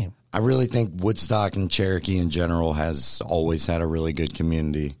frame. I really think Woodstock and Cherokee in general has always had a really good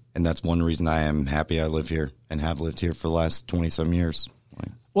community, and that's one reason I am happy I live here and have lived here for the last 20-some years.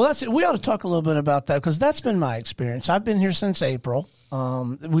 Well, that's it. We ought to talk a little bit about that because that's been my experience. I've been here since April.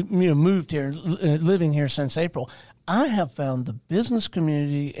 We moved here, living here since April. I have found the business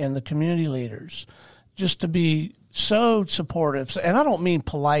community and the community leaders just to be so supportive. And I don't mean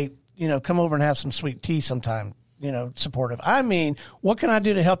polite, come over and have some sweet tea sometime. Supportive. I mean, what can I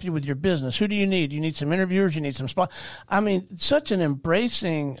do to help you with your business? Who do you need? You need some interviewers? You need some spot? I mean, such an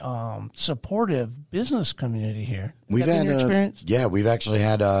embracing, supportive business community here. We've had your experience? Yeah, we've actually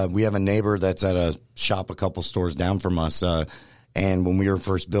had we have a neighbor that's at a shop a couple stores down from us. And when we were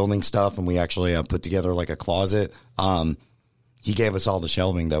first building stuff and we actually put together like a closet, he gave us all the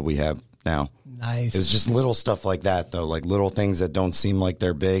shelving that we have now. Nice. It was just little stuff like that, though, like little things that don't seem like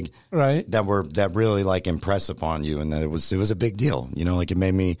they're big, right? That really impress upon you, and that it was a big deal. It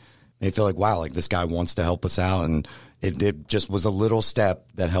made me feel like, wow, this guy wants to help us out, and it just was a little step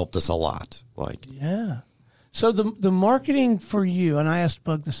that helped us a lot. Yeah. So the marketing for you, and I asked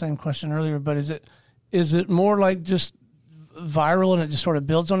Bug the same question earlier, but is it more like just viral and it just sort of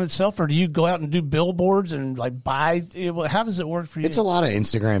builds on itself, or do you go out and do billboards and like buy? How does it work for you? It's a lot of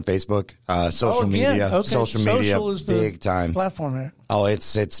Instagram, Facebook, social media. Okay. Social media, Social is the big time platform there. Oh,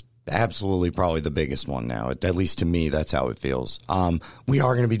 it's absolutely probably the biggest one now. At least to me, that's how it feels. We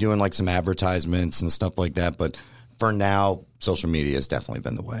are going to be doing like some advertisements and stuff like that, but for now, social media has definitely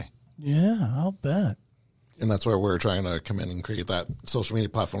been the way. Yeah, I'll bet. And that's why we're trying to come in and create that social media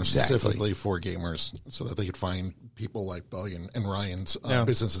platform specifically for gamers so that they could find people like Billy and Ryan's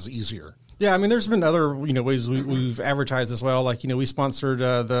businesses easier. Yeah, I mean, there's been other ways we've advertised as well. Like, we sponsored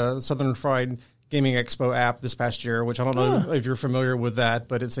the Southern Fried Gaming Expo app this past year, which I don't know if you're familiar with that,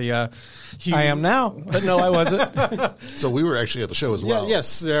 but it's a huge... I am now, but no, I wasn't. So we were actually at the show as well. Yeah,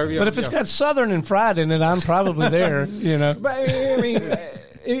 yes. But if it's got Southern and Fried in it, I'm probably there, But, I mean...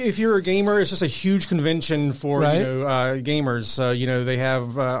 If you're a gamer, it's just a huge convention for gamers. So they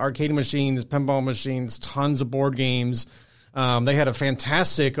have arcade machines, pinball machines, tons of board games. They had a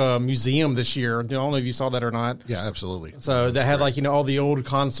fantastic museum this year. I don't know if you saw that or not. Yeah, absolutely. So they had all the old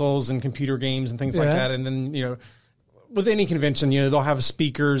consoles and computer games and things like that. And then with any convention, they'll have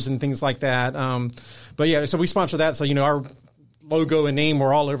speakers and things like that. But yeah, so we sponsor that. So our logo and name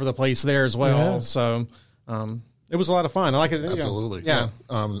were all over the place there as well. Yeah. So. It was a lot of fun. I like it. Absolutely. Yeah.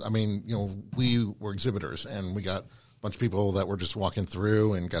 I mean, we were exhibitors and we got a bunch of people that were just walking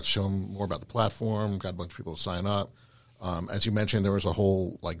through and got to show them more about the platform, got a bunch of people to sign up. As you mentioned, there was a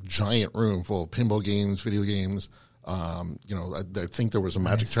whole giant room full of pinball games, video games. I think there was some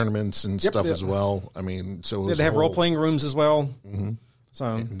Magic tournaments and stuff as well. I mean, so it was they have role-playing rooms as well. Mm-hmm. So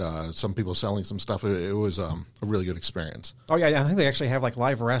and, some people selling some stuff. It was a really good experience. Oh yeah, I think they actually have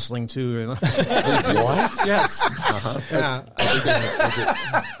live wrestling too. What? Yes. Yeah.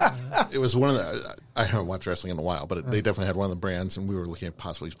 It was one of the. I haven't watched wrestling in a while, but they definitely had one of the brands, and we were looking at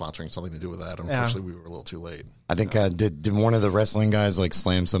possibly sponsoring something to do with that. Unfortunately, we were a little too late. I think did one of the wrestling guys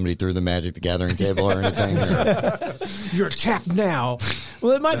slam somebody through the Magic the Gathering table or anything? You're tapped now.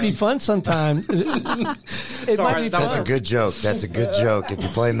 Well, it might be fun sometime. That's a good joke. That's a good joke. If you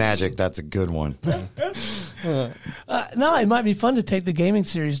play Magic, that's a good one. No, it might be fun to take the gaming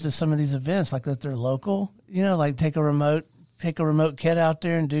series to some of these events, like that they're local. Take a remote kit out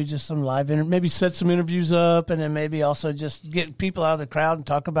there and do just some live maybe set some interviews up, and then maybe also just get people out of the crowd and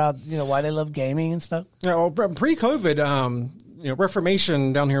talk about why they love gaming and stuff. Yeah, well, pre-COVID,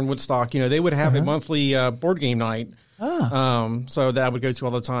 Reformation down here in Woodstock, they would have a monthly board game night. So that I would go to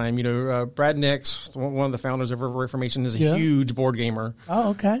all the time. Brad Nix, one of the founders of Reformation, is a huge board gamer.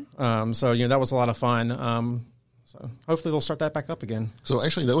 Oh, okay. So that was a lot of fun. So hopefully they'll start that back up again. So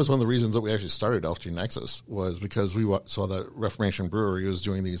actually, that was one of the reasons that we actually started LFG Nexus, was because we saw that Reformation Brewery was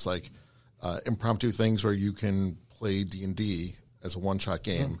doing these impromptu things where you can play D&D as a one-shot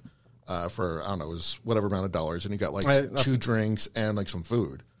game for, I don't know, it was whatever amount of dollars, and you got 2 drinks and some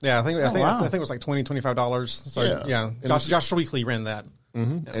food. Yeah, I think it was $20, $25. So yeah. Josh Weekly ran that.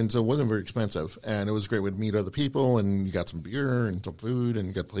 Mm-hmm. Yeah. And so it wasn't very expensive, and it was great. We'd meet other people, and you got some beer and some food, and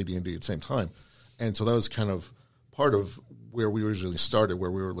you got to play D&D at the same time. And so that was kind of part of where we originally started,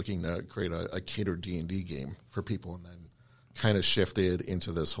 where we were looking to create a catered D&D game for people, and then kind of shifted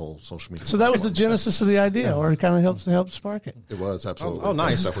into this whole social media. So that was the genesis of the idea, or it kind of helped spark it. It was, absolutely. Oh,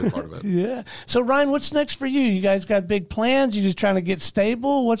 nice. That was definitely part of it. Yeah. So Ryan, what's next for you? You guys got big plans? You just trying to get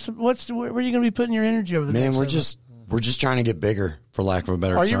stable? Where are you going to be putting your energy over the next? Man, we're just trying to get bigger, for lack of a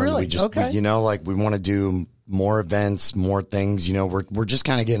better term. Are you really? Okay. We want to do more events, more things. We're just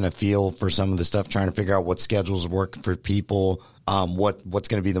kind of getting a feel for some of the stuff, trying to figure out what schedules work for people, what's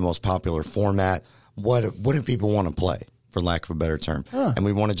going to be the most popular format, what do people want to play, for lack of a better term. And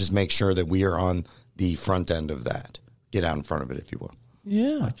we want to just make sure that we are on the front end of that, get out in front of it, if you will.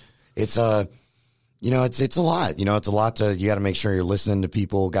 Yeah. It's it's a lot. It's a lot you got to make sure you're listening to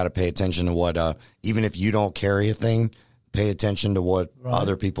people, got to pay attention to what, even if you don't carry a thing, pay attention to what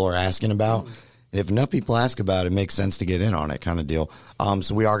other people are asking about. And if enough people ask about it, it makes sense to get in on it, kind of deal.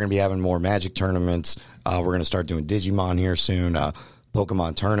 So we are going to be having more Magic tournaments. We're going to start doing Digimon here soon,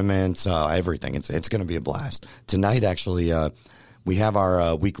 Pokemon tournaments, everything. It's going to be a blast. Tonight, actually, we have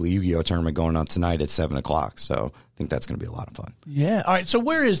our weekly Yu-Gi-Oh tournament going on tonight at 7:00. So I think that's going to be a lot of fun. Yeah. All right. So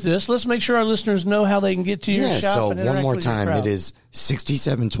where is this? Let's make sure our listeners know how they can get to your shop. Yeah. So one more time, it is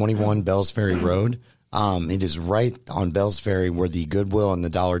 6721 Bells Ferry Road. It is right on Bells Ferry where the Goodwill and the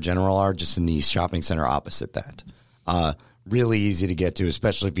Dollar General are, just in the shopping center opposite that. Really easy to get to,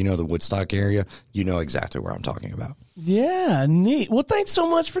 especially if you know the Woodstock area. You know exactly where I'm talking about. Yeah, neat. Well, thanks so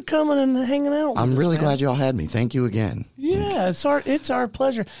much for coming and hanging out with us. I'm really glad y'all had me. Thank you again. Yeah, it's our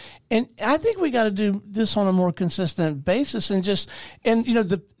pleasure. And I think we got to do this on a more consistent basis, and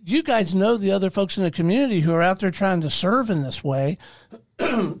you guys know the other folks in the community who are out there trying to serve in this way.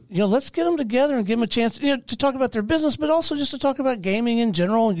 Let's get them together and give them a chance, to talk about their business, but also just to talk about gaming in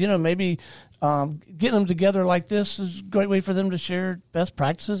general. Maybe getting them together like this is a great way for them to share best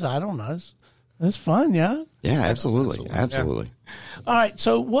practices. I don't know. It's fun, yeah? Yeah, absolutely. Yeah. All right,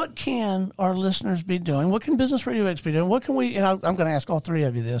 so what can our listeners be doing? What can Business Radio X be doing? What can we, and I'm going to ask all three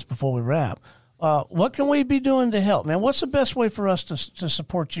of you this before we wrap. What can we be doing to help, man? What's the best way for us to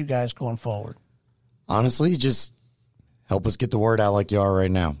support you guys going forward? Honestly, just help us get the word out like you are right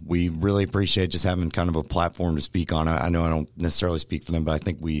now. We really appreciate just having kind of a platform to speak on. I know I don't necessarily speak for them, but I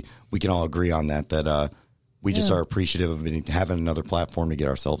think we can all agree on that we just are appreciative of having another platform to get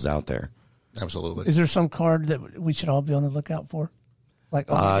ourselves out there. Absolutely. Is there some card that we should all be on the lookout for? Like,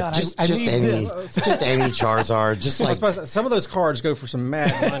 oh my God, just any Charizard. Just like some of those cards go for some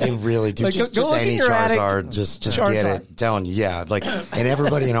mad money. They really do. Like, just any Charizard. Just Charizard. Get it. I'm telling you, yeah. Like, and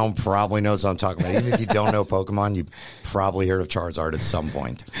everybody at home probably knows what I'm talking about. Even if you don't know Pokemon, you probably heard of Charizard at some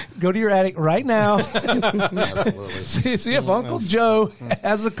point. Go to your attic right now. Absolutely. See if Uncle Joe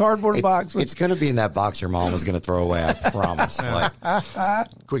has a cardboard box. It's going to be in that box your mom was going to throw away. I promise.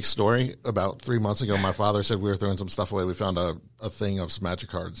 Quick story. About 3 months ago, my father said we were throwing some stuff away. We found a thing of some Magic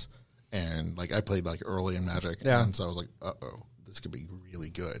cards, and I played early in Magic, and so I was like, this could be really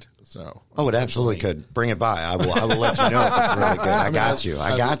good. So it absolutely could. Bring it by. I will let you know if it's really good. I got you.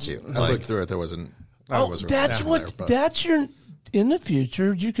 I looked through it. There wasn't. That's your. In the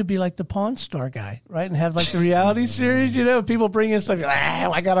future, you could be like the Pawn Star guy, right? And have the reality series, people bring in stuff.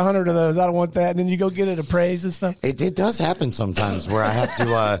 I got 100 of those. I don't want that. And then you go get it appraised and stuff. It does happen sometimes where I have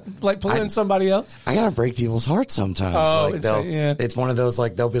to pull in somebody else. I got to break people's hearts sometimes. It's one of those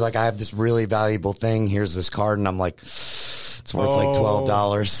they'll be like, I have this really valuable thing. Here's this card, and I'm like, it's worth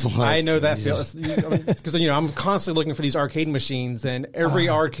 $12. I know that feeling because I'm constantly looking for these arcade machines, and every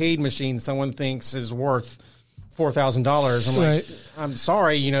arcade machine someone thinks is worth $4,000. I'm like, I'm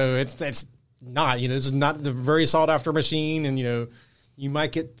sorry, it's not. This is not the very sought after machine, and you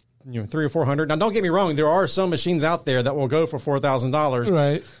might get $300 or $400. Now, don't get me wrong, there are some machines out there that will go for $4,000.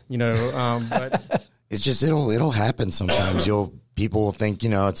 Right. But it's just it'll happen sometimes. People will think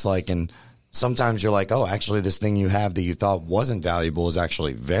it's and sometimes you're like, oh, actually, this thing you have that you thought wasn't valuable is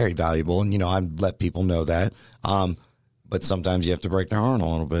actually very valuable, and I let people know that. But sometimes you have to break their heart a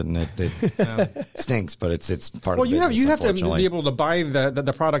little bit, and it stinks. But it's part of the business. You have to be able to buy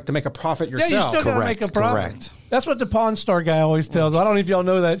the product to make a profit yourself. Yeah, you still got to make a profit. Correct. That's what the Pawn Star guy always tells. I don't know if y'all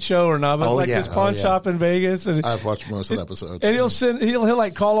know that show or not, but it's this pawn shop in Vegas. And I've watched most of the episodes. And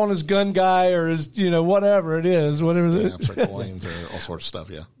he'll call on his gun guy or his whatever it is, whatever stamps or coins or all sorts of stuff.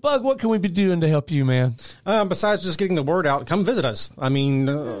 Yeah. Bug, what can we be doing to help you, man? Besides just getting the word out, come visit us. I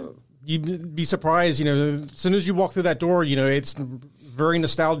mean. You'd be surprised, as soon as you walk through that door, it's very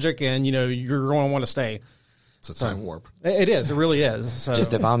nostalgic, and, you're going to want to stay. It's a time warp. It is. It really is. So.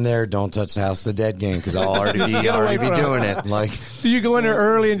 Just if I'm there, don't touch the House of the Dead game, because I'll already be doing it. Do you go in there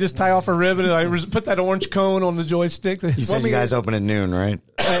early and just tie off a ribbon and put that orange cone on the joystick? You said you guys open at noon, right?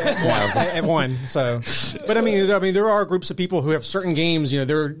 At 1. So, but I mean, there are groups of people who have certain games,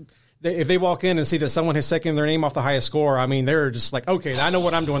 if they walk in and see that someone has taken their name off the highest score, I mean, they're just like, okay, I know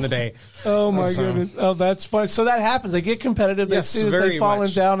what I'm doing today. Oh, my goodness. Oh, that's fun. So that happens. They get competitive. They see that they've fallen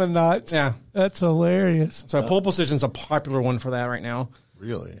down a notch. Yeah. That's hilarious. So pole position's a popular one for that right now.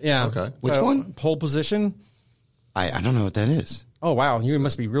 Really? Yeah. Okay. Which one? Pole position. I don't know what that is. Oh, wow. You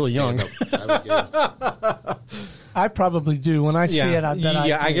must be really young. I probably do. When I see it, I bet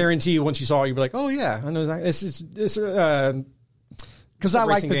I guarantee you once you saw it, you'd be like, oh, yeah. I know that. This because I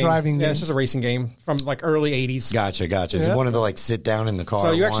like the driving game. Yeah, it's just a racing game from early 80s. Gotcha. Is it one of the sit down in the car?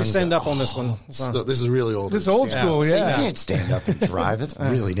 So you actually stand up on this one. So this is really old. This is old school, yeah. You can't stand up and drive. It's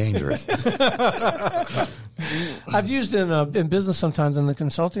really dangerous. I've used in business sometimes in the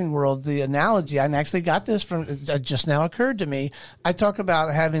consulting world the analogy, and I actually got this from, just now occurred to me. I talk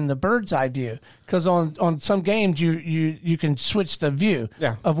about having the bird's eye view, because on some games you can switch the view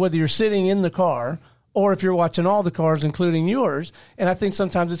of whether you're sitting in the car or if you're watching all the cars, including yours. And I think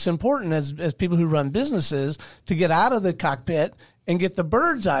sometimes it's important as people who run businesses to get out of the cockpit and get the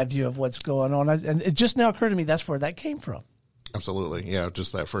bird's eye view of what's going on. And it just now occurred to me that's where that came from. Absolutely. Yeah,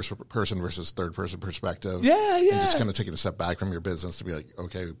 just that first person versus third person perspective. Yeah. And just kind of taking a step back from your business to be like,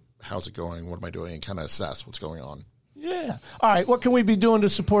 okay, how's it going? What am I doing? And kind of assess what's going on. Yeah. All right. What can we be doing to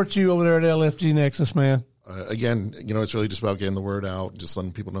support you over there at LFG Nexus, man? Again, it's really just about getting the word out, just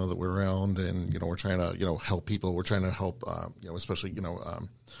letting people know that we're around, and we're trying to help people. We're trying to help especially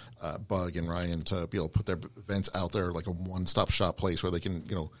Bug and Ryan to be able to put their events out there like a one-stop shop place where they can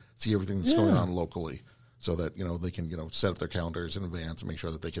see everything that's going on locally. so that, they can, set up their calendars in advance and make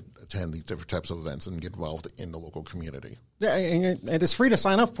sure that they could attend these different types of events and get involved in the local community. Yeah, and it's free to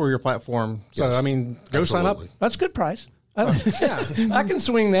sign up for your platform. So, Yes, go sign up. That's a good price. Yeah. I can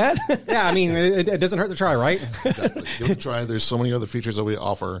swing that. Yeah, it doesn't hurt to try, right? Exactly. Give it a try. There's so many other features that we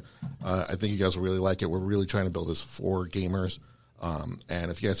offer. I think you guys will really like it. We're really trying to build this for gamers.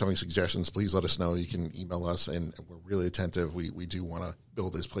 And if you guys have any suggestions, please let us know. You can email us, and we're really attentive. We do want to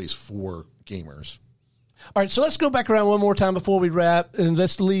build this place for gamers. All right, so let's go back around one more time before we wrap, and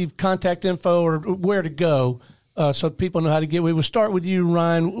let's leave contact info or where to go so people know how to get. We will start with you,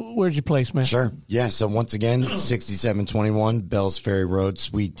 Ryan. Where's your place, man? Sure. Yeah, so once again, 6721 Bells Ferry Road,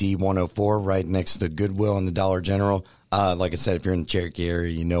 Suite D104, right next to Goodwill and the Dollar General. Like I said, if you're in the Cherokee area,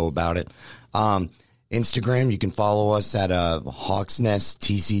 you know about it. Instagram, you can follow us at Hawks Nest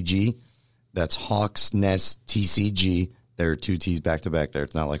TCG. That's Hawks Nest TCG. There are two T's back to back there.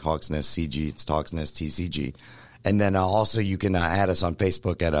 It's not like Hawks Nest CG. It's Hawks Nest TCG. And then also you can add us on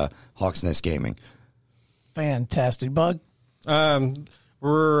Facebook at Hawks Nest Gaming. Fantastic. Bug?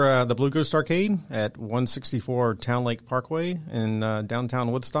 We're the Blue Ghost Arcade at 164 Town Lake Parkway in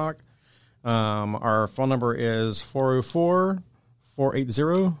downtown Woodstock. Our phone number is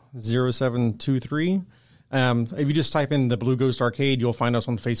 404-480-0723. If you just type in the Blue Ghost Arcade, you'll find us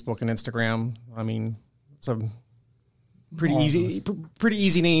on Facebook and Instagram. It's a pretty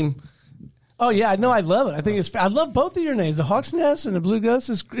easy name. Oh, yeah, I know. I love it. I love both of your names. The Hawks Nest and the Blue Ghost.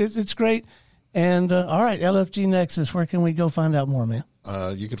 It's great. And, all right, LFG Nexus, where can we go find out more, man?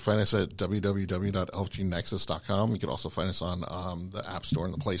 You can find us at www.lfgnexus.com. You can also find us on the App Store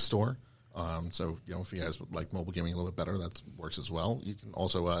and the Play Store. So, if you guys would like mobile gaming a little bit better, that works as well. You can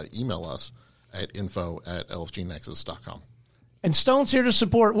also email us at info@lfgnexus.com. And Stone's here to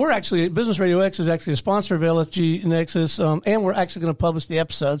support. Business Radio X is actually a sponsor of LFG Nexus, and we're actually going to publish the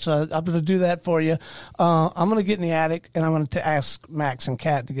episode, so I'm going to do that for you. I'm going to get in the attic, and I'm going to ask Max and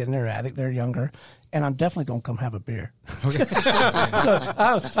Kat to get in their attic. They're younger. And I'm definitely going to come have a beer. Okay.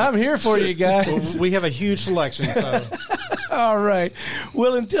 So I'm here for you guys. Well, we have a huge selection. So. All right.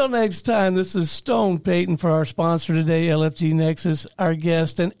 Well, until next time, this is Stone Payton for our sponsor today, LFG Nexus, our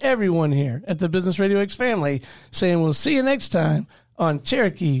guest, and everyone here at the Business Radio X family saying we'll see you next time on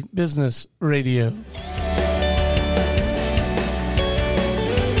Cherokee Business Radio.